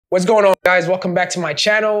What's going on, guys? Welcome back to my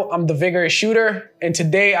channel. I'm the Vigorous Shooter, and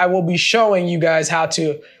today I will be showing you guys how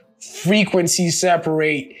to frequency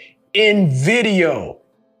separate in video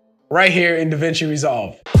right here in DaVinci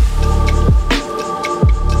Resolve.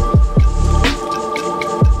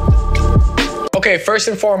 Okay, first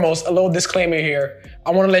and foremost, a little disclaimer here. I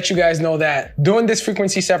want to let you guys know that doing this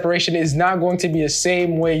frequency separation is not going to be the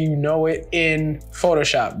same way you know it in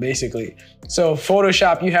Photoshop, basically. So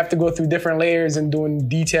Photoshop, you have to go through different layers and doing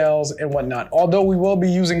details and whatnot. Although we will be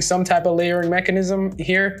using some type of layering mechanism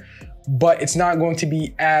here, but it's not going to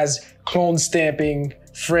be as clone stamping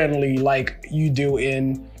friendly like you do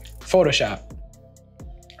in Photoshop.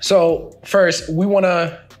 So first, we want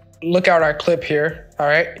to look at our clip here, all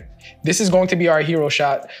right? This is going to be our hero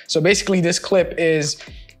shot. So basically this clip is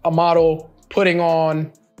a model putting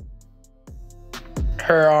on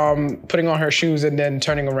her shoes and then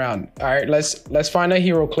turning around. All right, let's find a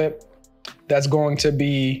hero clip that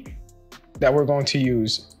we're going to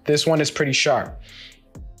use. This one is pretty sharp.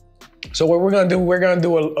 So what we're gonna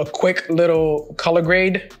do a quick little color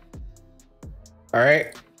grade. All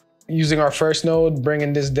right, using our first node,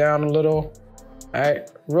 bringing this down a little. All right,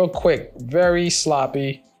 real quick, very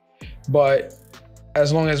sloppy, but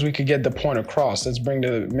as long as we could get the point across. Let's bring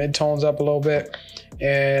the midtones up a little bit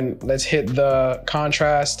and let's hit the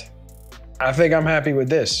contrast. I think I'm happy with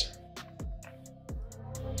this.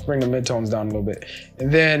 Let's bring the midtones down a little bit.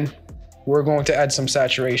 And then we're going to add some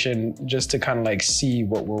saturation just to kind of like see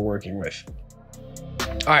what we're working with.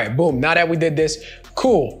 All right, boom. Now that we did this,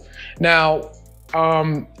 cool. Now,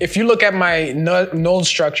 if you look at my node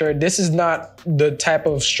structure, this is not the type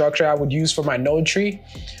of structure I would use for my node tree.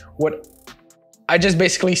 I just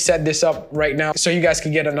basically set this up right now so you guys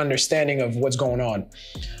can get an understanding of what's going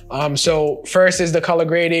on. So first is the color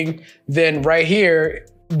grading. Then right here,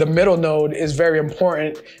 the middle node is very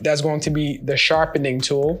important. That's going to be the sharpening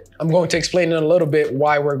tool. I'm going to explain in a little bit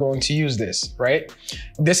why we're going to use this, right?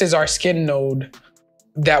 This is our skin node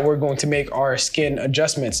that we're going to make our skin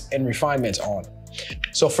adjustments and refinements on.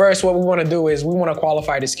 So first, what we want to do is we want to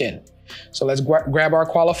qualify the skin. So let's grab our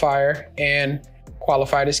qualifier and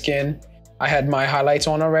qualify the skin. I had my highlights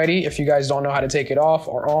on already. If you guys don't know how to take it off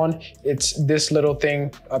or on, it's this little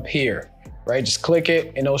thing up here, right? Just click it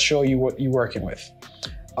and it'll show you what you're working with.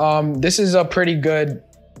 This is a pretty good,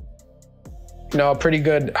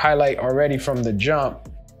 highlight already from the jump.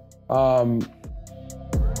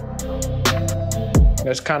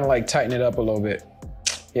 Let's kind of like tighten it up a little bit.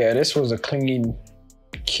 Yeah, this was a clean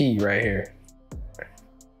key right here.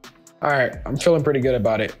 All right, I'm feeling pretty good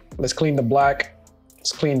about it. Let's clean the black,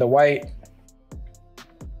 let's clean the white.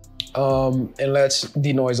 And let's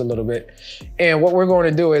denoise a little bit. And what we're going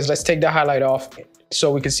to do is let's take the highlight off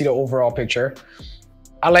so we can see the overall picture.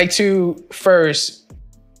 I like to first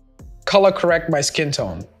color correct my skin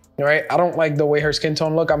tone, right? I don't like the way her skin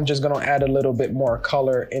tone look. I'm just gonna add a little bit more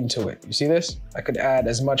color into it. You see this? I could add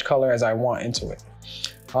as much color as I want into it.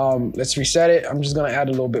 Let's reset it. I'm just gonna add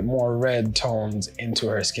a little bit more red tones into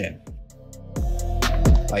her skin,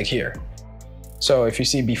 like here. So if you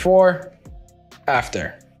see before,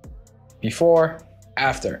 after. Before,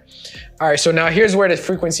 after. All right, so now here's where the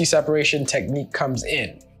frequency separation technique comes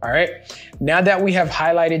in, all right? Now that we have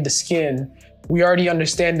highlighted the skin, we already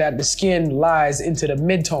understand that the skin lies into the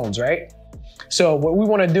midtones, right? So what we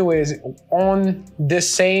wanna do is on this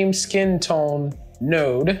same skin tone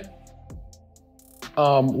node,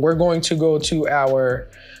 we're going to go to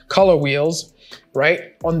our color wheels,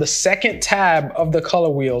 right? On the second tab of the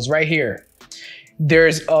color wheels right here,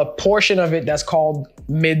 there's a portion of it that's called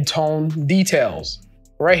mid-tone details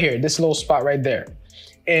right here, this little spot right there.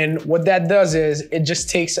 And what that does is it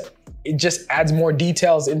just adds more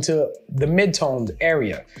details into the mid-toned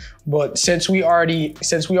area. But since we already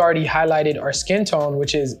highlighted our skin tone,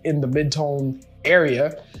 which is in the mid-tone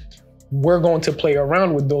area, we're going to play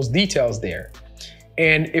around with those details there.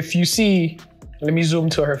 And if you see, let me zoom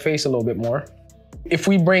to her face a little bit more. If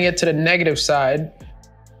we bring it to the negative side,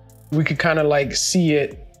 we could kind of like see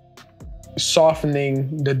it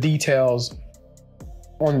softening the details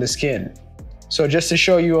on the skin. So just to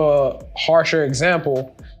show you a harsher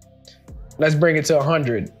example, let's bring it to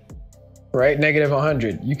 100, right? Negative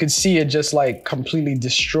 100. You can see it just like completely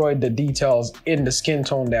destroyed the details in the skin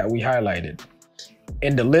tone that we highlighted.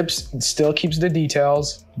 And the lips still keeps the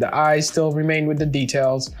details. The eyes still remain with the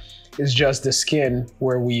details. It's just the skin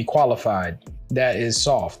where we qualified that is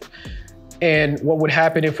soft. And what would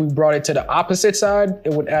happen if we brought it to the opposite side?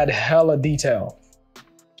 It would add hella detail.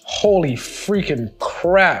 Holy freaking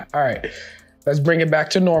crap. All right, let's bring it back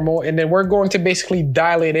to normal. And then we're going to basically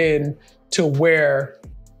dial it in to where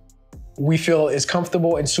we feel is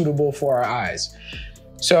comfortable and suitable for our eyes.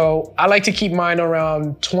 So I like to keep mine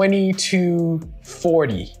around 20 to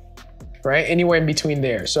 40, right? Anywhere in between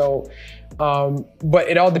there. So, but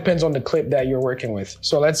it all depends on the clip that you're working with.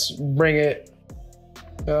 So let's bring it,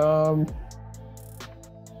 I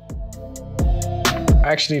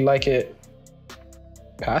actually like it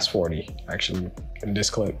past 40, actually, in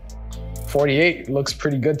this clip. 48 looks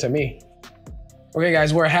pretty good to me. Okay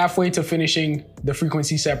guys, we're halfway to finishing the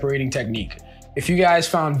frequency separating technique. If you guys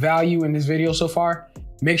found value in this video so far,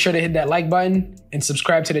 make sure to hit that like button and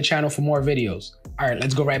subscribe to the channel for more videos. All right,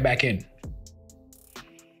 let's go right back in.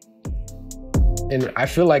 And I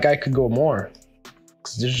feel like I could go more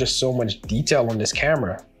because there's just so much detail on this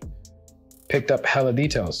camera. Picked up hella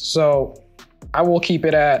details. So I will keep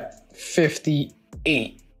it at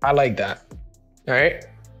 58. I like that. All right.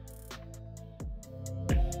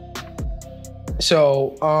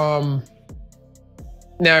 So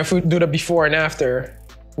now if we do the before and after,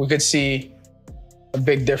 we could see a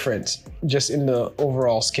big difference just in the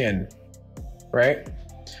overall skin, right?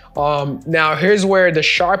 Now here's where the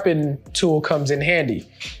sharpen tool comes in handy,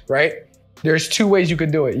 right? There's two ways you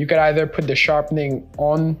could do it. You could either put the sharpening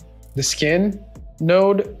on the skin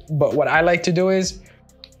node, but what I like to do is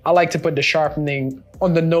I like to put the sharpening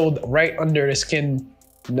on the node right under the skin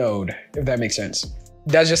node, if that makes sense.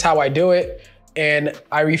 That's just how I do it. And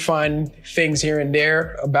I refine things here and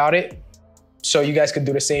there about it. So you guys could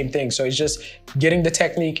do the same thing. So it's just getting the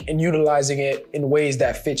technique and utilizing it in ways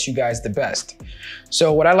that fits you guys the best.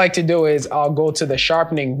 So what I like to do is I'll go to the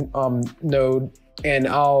sharpening node and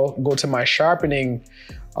I'll go to my sharpening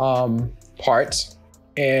parts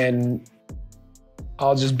and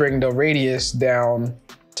I'll just bring the radius down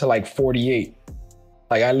to like 48.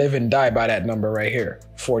 Like I live and die by that number right here,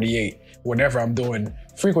 48, whenever I'm doing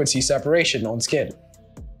frequency separation on skin.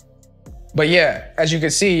 But yeah, as you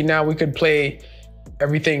can see, now we could play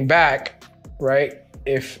everything back, right?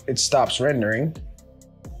 If it stops rendering.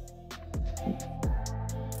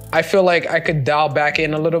 I feel like I could dial back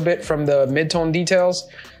in a little bit from the mid-tone details.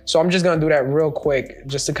 So I'm just gonna do that real quick,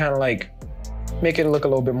 just to kind of like make it look a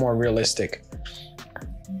little bit more realistic.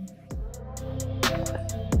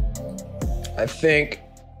 I think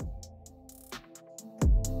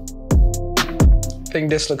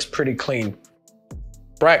this looks pretty clean.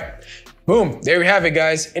 Right, boom, there we have it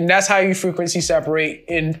guys. And that's how you frequency separate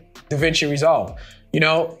in DaVinci Resolve. You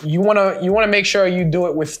know, you wanna make sure you do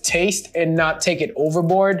it with taste and not take it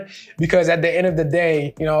overboard, because at the end of the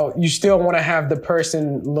day, you know, you still wanna have the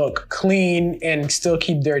person look clean and still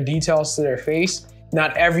keep their details to their face.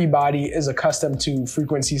 Not everybody is accustomed to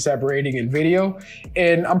frequency separating in video.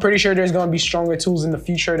 And I'm pretty sure there's gonna be stronger tools in the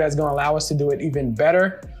future that's gonna allow us to do it even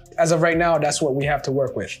better. As of right now, that's what we have to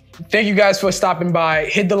work with. Thank you guys for stopping by.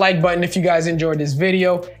 Hit the like button if you guys enjoyed this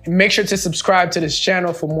video, and make sure to subscribe to this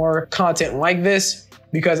channel for more content like this,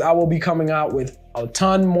 because I will be coming out with a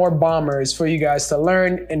ton more bombers for you guys to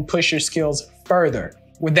learn and push your skills further.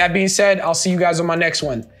 With that being said, I'll see you guys on my next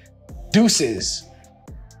one. Deuces.